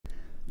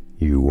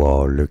You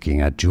are looking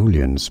at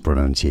Julian's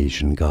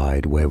pronunciation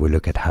guide, where we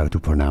look at how to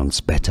pronounce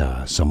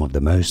better some of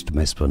the most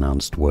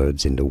mispronounced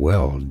words in the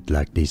world,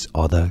 like this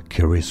other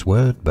curious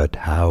word. But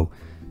how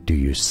do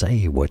you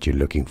say what you're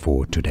looking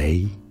for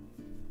today?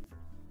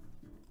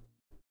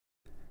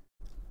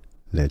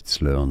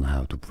 Let's learn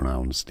how to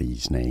pronounce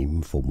these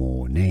names. For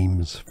more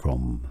names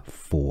from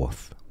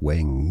Fourth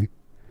Wing,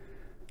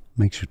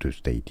 make sure to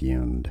stay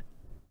tuned.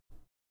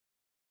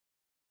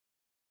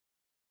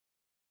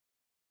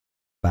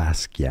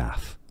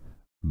 Basgiath,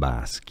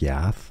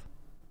 Basgiath,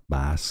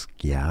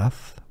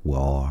 Basgiath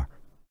War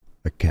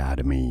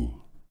Academy.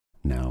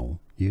 Now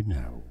you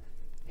know.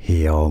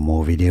 Here are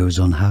more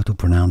videos on how to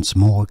pronounce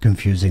more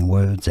confusing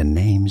words and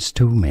names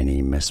too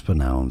many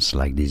mispronounced.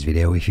 Like this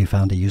video if you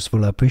found it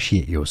useful. I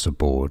appreciate your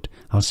support.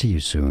 I'll see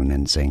you soon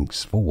and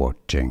thanks for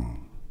watching.